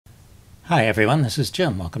Hi everyone, this is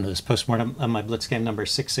Jim. Welcome to this postmortem of my Blitz game number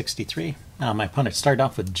 663. My opponent started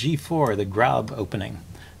off with G4, the Grob opening.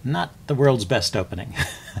 Not the world's best opening.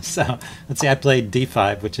 So, let's see, I played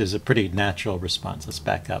D5, which is a pretty natural response. Let's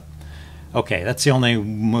back up. Okay, that's the only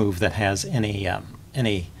move that has any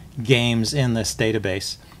games in this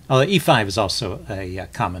database. Although E5 is also a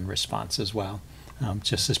common response as well.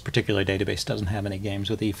 Just this particular database doesn't have any games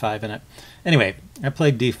with E5 in it. Anyway, I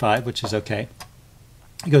played D5, which is okay.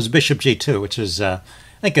 He goes bishop g2, which is, I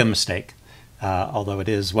think, a mistake. Although it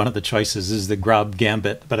is one of the choices is the Grob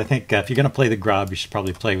gambit. But I think if you're going to play the Grob, you should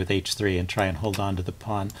probably play with h3 and try and hold on to the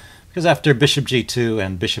pawn. Because after bishop g2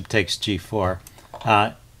 and bishop takes g4,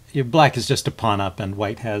 black is just a pawn up and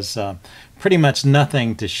white has pretty much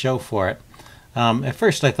nothing to show for it. At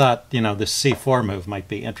first I thought, this c4 move might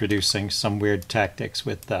be introducing some weird tactics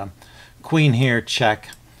with queen here, check,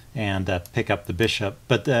 and pick up the bishop.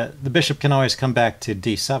 But the bishop can always come back to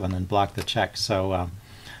d7 and block the check. So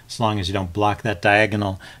as long as you don't block that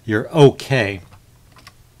diagonal, you're okay.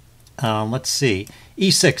 Let's see.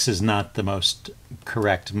 e6 is not the most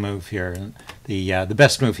correct move here. And the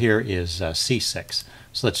best move here is c6.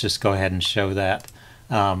 So let's just go ahead and show that.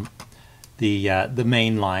 The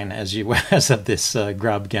main line as of this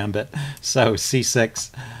Grob gambit. So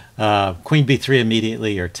c6, queen b3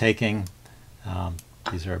 immediately, or taking.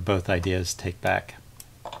 These are both ideas, take back.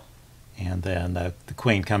 And then the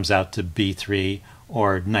queen comes out to b3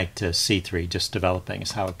 or knight to c3, just developing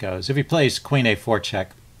is how it goes. If he plays queen a4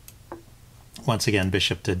 check, once again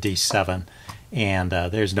bishop to d7, and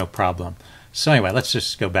there's no problem. So anyway, let's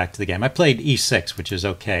just go back to the game. I played e6, which is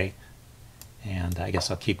okay. And I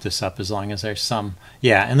guess I'll keep this up as long as there's some.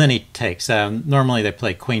 Yeah, and then he takes. Normally they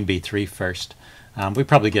play queen b3 first. We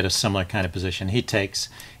probably get a similar kind of position. He takes,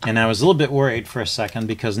 and I was a little bit worried for a second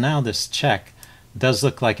because now this check does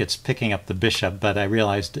look like it's picking up the bishop, but I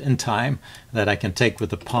realized in time that I can take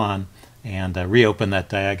with the pawn and reopen that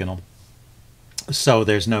diagonal. So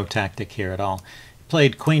there's no tactic here at all.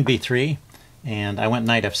 Played queen b3, and I went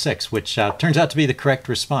knight f6, which turns out to be the correct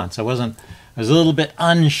response. I was a little bit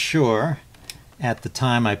unsure at the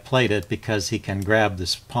time I played it because he can grab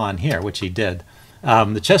this pawn here, which he did.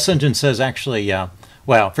 The chess engine says actually,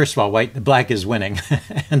 well, first of all, black is winning,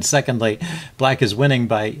 and secondly, black is winning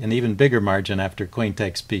by an even bigger margin after queen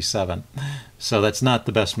takes b7. So that's not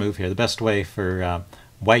the best move here. The best way for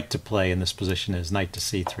white to play in this position is knight to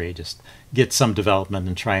c3. Just get some development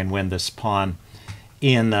and try and win this pawn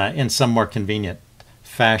in some more convenient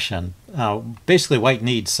fashion. Basically, white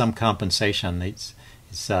needs some compensation. He's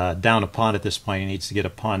down a pawn at this point. He needs to get a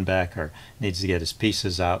pawn back or needs to get his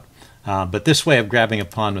pieces out. But this way of grabbing a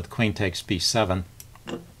pawn with queen takes b7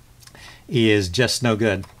 is just no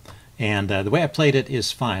good. And the way I played it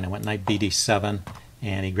is fine. I went knight bd7,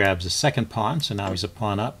 and he grabs a second pawn, so now he's a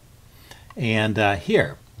pawn up. And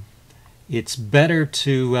here, it's better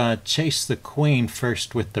to chase the queen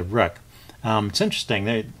first with the rook. It's interesting.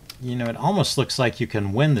 It almost looks like you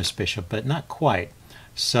can win this bishop, but not quite.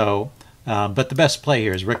 So, but the best play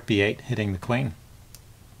here is rook b8, hitting the queen.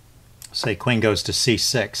 Say queen goes to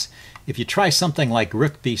c6. If you try something like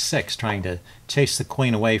rook b6, trying to chase the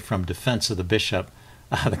queen away from defense of the bishop,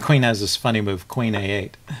 the queen has this funny move, queen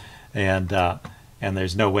a8, and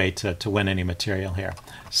there's no way to win any material here.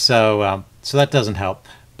 So so that doesn't help.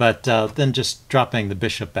 But then just dropping the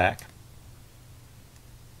bishop back.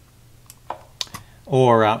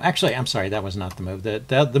 Or actually, I'm sorry, that was not the move.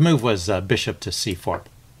 The move was bishop to c4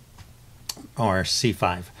 or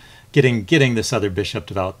c5. Getting this other bishop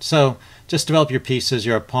developed. So just develop your pieces.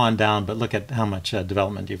 You're a pawn down, but look at how much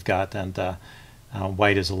development you've got. And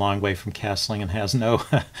white is a long way from castling and has no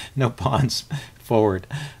no pawns forward.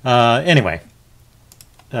 Anyway,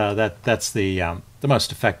 that's the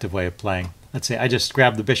most effective way of playing. Let's see. I just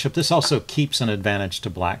grabbed the bishop. This also keeps an advantage to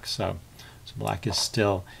black. So black is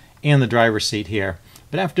still in the driver's seat here.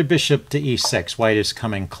 But after bishop to e6, white is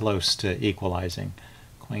coming close to equalizing.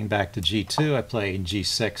 Queen back to g2, I play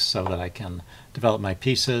g6 so that I can develop my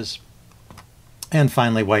pieces. And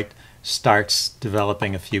finally, white starts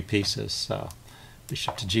developing a few pieces. So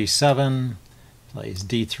bishop to g7, plays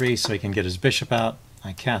d3 so he can get his bishop out.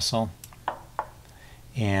 I castle.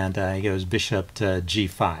 And he goes bishop to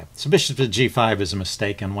g5. So bishop to g5 is a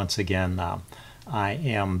mistake, and once again, I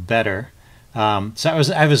am better. So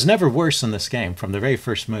I was never worse in this game. From the very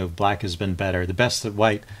first move, black has been better. The best that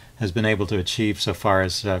white has been able to achieve so far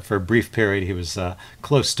is for a brief period he was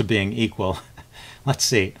close to being equal. Let's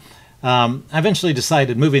see. I eventually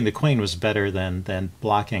decided moving the queen was better than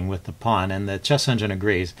blocking with the pawn, and the chess engine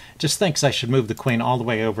agrees. Just thinks I should move the queen all the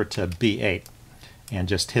way over to b8 and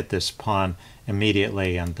just hit this pawn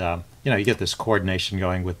immediately and you get this coordination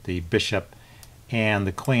going with the bishop and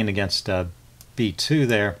the queen against b2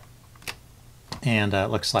 there, and it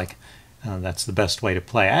looks like that's the best way to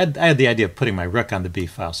play. I had the idea of putting my rook on the b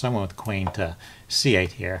file, so I went with the queen to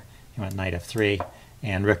c8 here. He went knight f3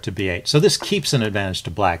 and rook to b8. So this keeps an advantage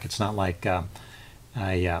to black. It's not like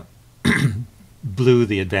I blew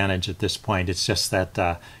the advantage at this point. It's just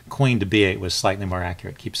that queen to b8 was slightly more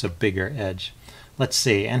accurate, keeps a bigger edge. Let's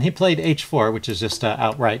see, and he played h4, which is just an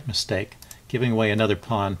outright mistake, giving away another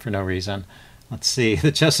pawn for no reason. Let's see,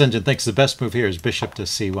 the chess engine thinks the best move here is bishop to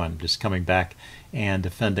c1, just coming back and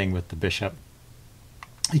defending with the bishop.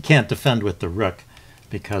 You can't defend with the rook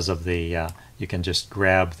because of the, you can just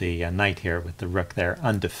grab the knight here with the rook there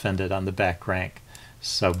undefended on the back rank.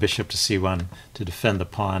 So bishop to c1 to defend the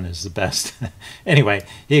pawn is the best. Anyway,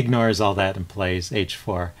 he ignores all that and plays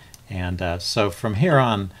h4. And so from here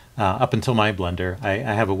on, up until my blunder, I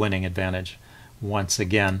have a winning advantage once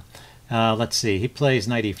again. Let's see, he plays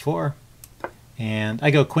knight e4, and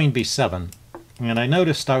I go queen b7. And I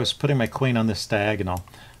noticed I was putting my queen on this diagonal,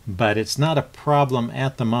 but it's not a problem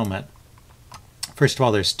at the moment. First of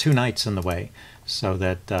all, there's two knights in the way, so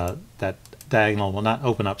that that diagonal will not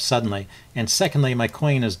open up suddenly. And secondly, my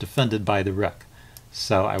queen is defended by the rook.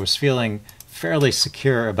 So I was feeling fairly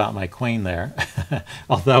secure about my queen there,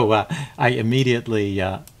 although I immediately,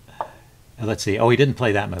 let's see, oh, he didn't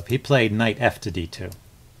play that move. He played knight f to d2,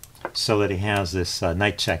 so that he has this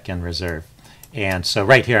knight check in reserve. And so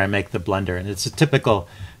right here I make the blunder, and it's a typical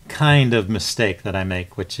kind of mistake that I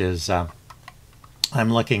make, which is I'm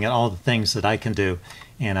looking at all the things that I can do,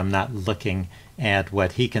 and I'm not looking at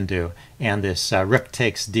what he can do. And this rook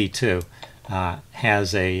takes d2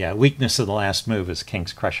 has a weakness of the last move, as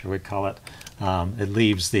King's Crusher would call it. It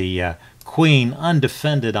leaves the queen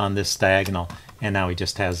undefended on this diagonal, and now he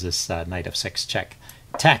just has this knight f6 check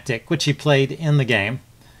tactic, which he played in the game.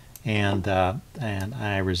 And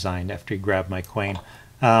I resigned after he grabbed my queen.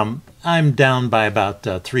 I'm down by about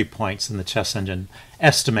 3 points in the chess engine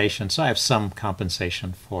estimation, so I have some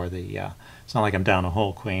compensation for the. It's not like I'm down a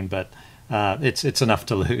whole queen, but it's enough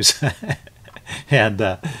to lose, and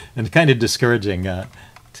kind of discouraging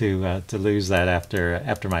to lose that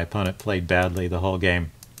after my opponent played badly the whole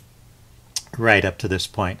game, right up to this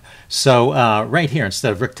point. So right here,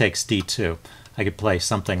 instead of rook takes d2, I could play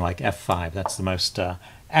something like f5. That's the most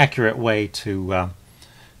accurate way to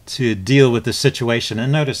deal with the situation.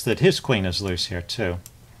 And notice that his queen is loose here too.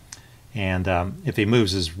 And if he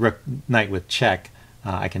moves his rook knight with check,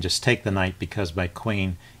 I can just take the knight because my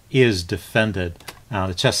queen is defended.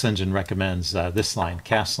 The chess engine recommends this line,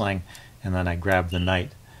 castling, and then I grab the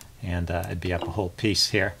knight, and I'd be up a whole piece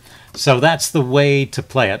here. So that's the way to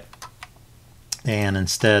play it. And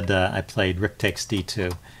instead, I played rook takes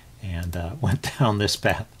d2 and went down this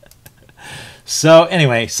path. So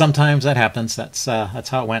anyway, sometimes that happens. That's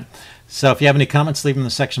how it went. So if you have any comments, leave them in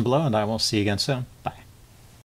the section below, and I will see you again soon. Bye.